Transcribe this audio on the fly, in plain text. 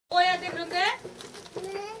먹어야 돼 그런데?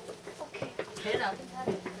 네. 오케이. 되나?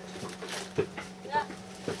 야.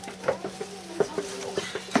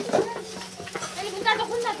 빨리 문 닫아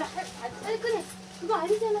혼나자. 빨리 그래. 그거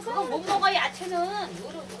아니잖아. 그거 못 먹어 야채는. 이거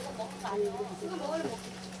먹는 거 아니야. 이거 먹으려 먹.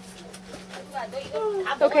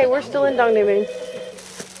 Okay, we're still in Dongdaemun.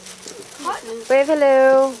 Wave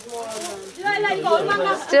hello.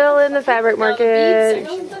 Still in the fabric market.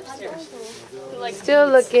 Still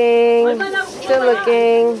looking. Still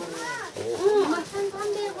looking.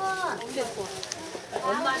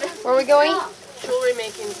 Where are we going? Jewelry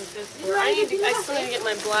making with this floor. I still need to get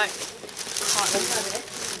my black cotton.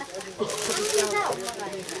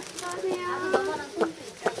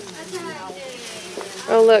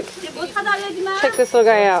 Oh look, check this little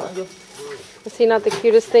guy out. Is he not the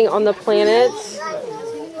cutest thing on the planet?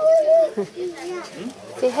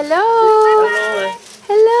 Say hello.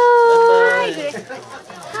 Hello.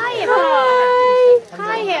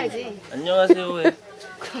 Hi. 안녕하세요.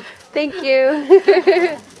 Thank you.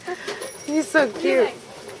 He's so cute.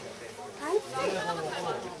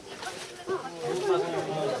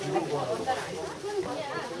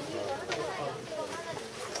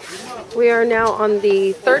 We are now on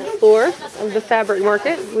the 3rd floor of the fabric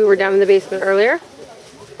market. We were down in the basement earlier.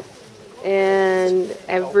 And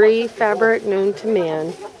every fabric known to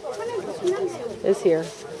man is here.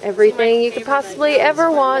 Everything you could possibly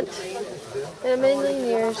ever want in a million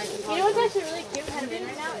years. You know what's actually really cute kind of in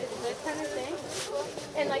right now is this kind of thing.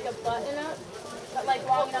 And like a button up, but like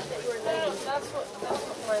long enough that you were laying. That's what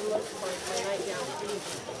mine looks like, my nightgown.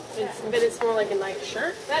 But it's more like a night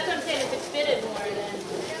shirt. That's what I'm saying, if it's fitted more then.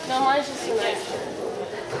 No, mine's just a night shirt.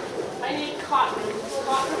 I need cotton.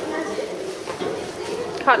 Cotton here?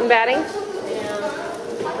 Cotton batting? Yeah.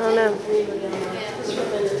 I don't know.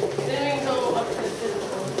 Then we can go up to the 5th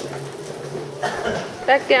floor.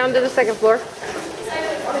 Back down to the 2nd floor.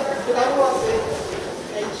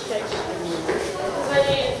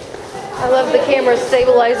 I love the camera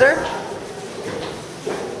stabilizer.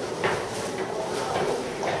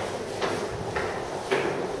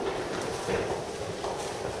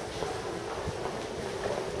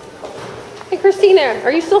 Hey Christina,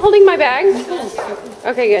 are you still holding my bag?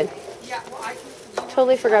 Okay, good.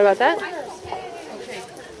 Totally forgot about that. Okay.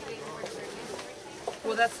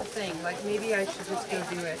 Well, that's the thing. Like, maybe I should just go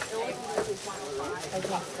do it. I think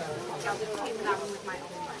so.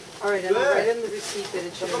 All right, I'm right in the receipt that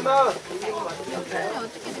it should. Okay.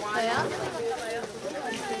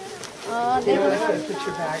 You know, if you put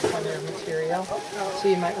your bags on their material, so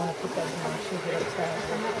you might want to put that down. She'll get upset.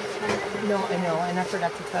 No, I know, and I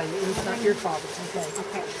forgot to tell you. It's not your fault. It's okay.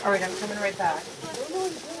 Okay. All right, I'm coming right back.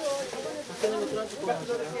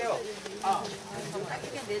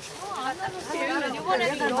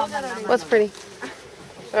 What's pretty?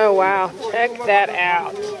 Oh wow, check that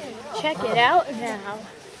out. Check it out now.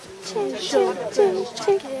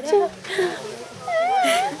 Check it out.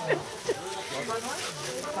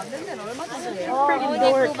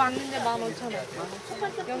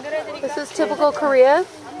 This is typical Korea.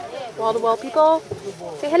 Wall-to-wall people.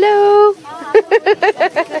 Say hello.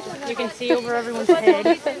 You can see over everyone's head.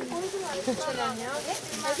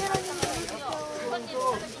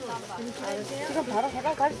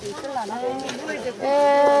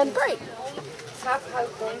 And break.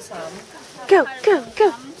 Go, go,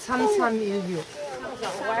 go. 3316.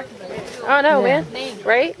 Oh no, man.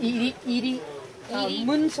 Right? 이리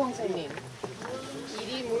문성사님.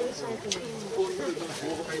 이리 문성사님.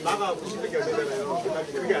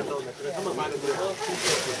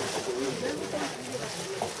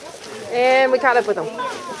 And we caught up with them.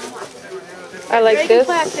 I like Dragon this.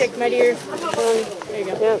 plastic, my dear. There you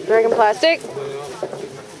go. Yep, Dragon Plastic.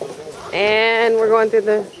 And we're going through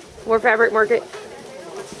the more fabric market.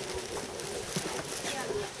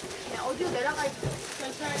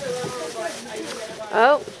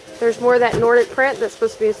 Oh, there's more of that Nordic print that's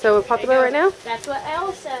supposed to be so popular right now. That's what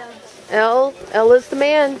Elle says. Elle is the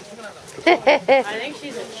man. I think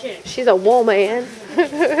she's a chick. She's a woman.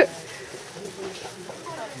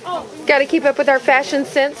 Got to keep up with our fashion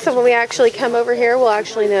sense, so when we actually come over here, we'll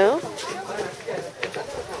actually know.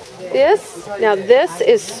 Now this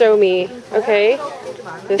is so me, okay?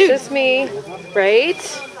 This is me, right?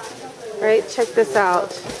 Right, check this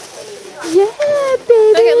out. Yeah,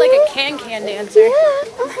 baby. Look at like a can dancer. Yeah,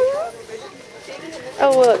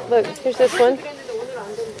 Oh, look, here's this one.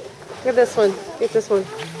 Look at this one. Get this one.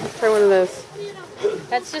 Try one of those.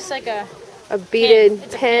 That's just like a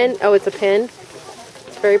beaded pen. Oh, it's a pen.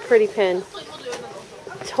 It's a very pretty pen.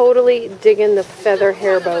 Totally digging the feather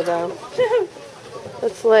hair bow though.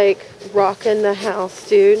 It's like rocking the house,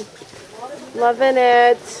 dude. Loving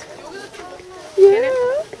it. Yeah.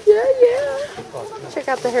 Check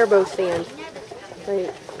out the hair bow stand.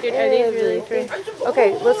 Right. Dude, are these really free?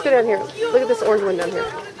 Okay, let's go down here. Look at this orange one down here.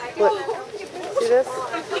 Look. See this?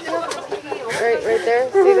 Right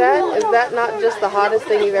there. See that? Is that not just the hottest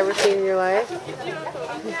thing you've ever seen in your life?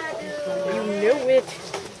 You know it.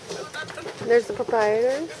 There's the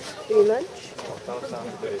proprietors. Pretty much.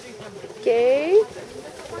 Okay.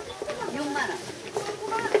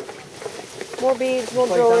 More beads, more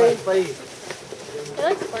jewelry. I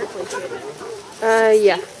like sparkly shit.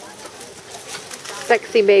 Yeah.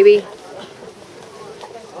 Sexy baby.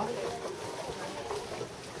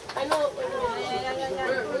 I know.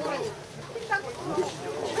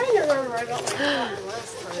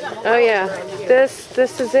 Oh yeah. This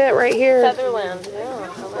is it right here. Featherland.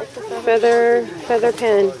 Yeah, I like the Feather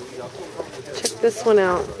pen. Check this one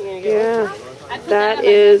out. Yeah. That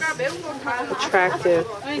is attractive.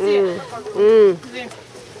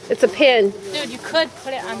 It's a pin. Dude, you could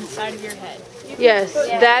put it on the side of your head. Yes,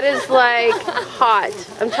 that is like hot.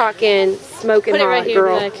 I'm talking smoking Put it hot, right here,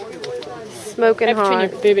 girl. like, Smoking right between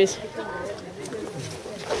hot. your boobies.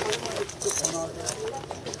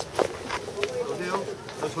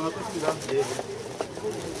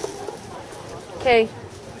 Okay,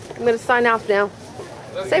 I'm gonna sign off now.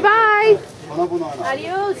 Say bye.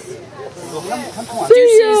 Adios.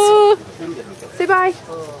 See ya. Say bye.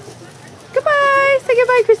 Goodbye. Say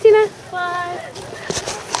goodbye, Christina. Bye.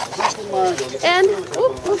 And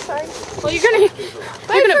sorry. Well, you're gonna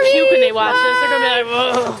puke when they watch this. They're gonna be like,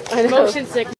 whoa, I know. motion sick.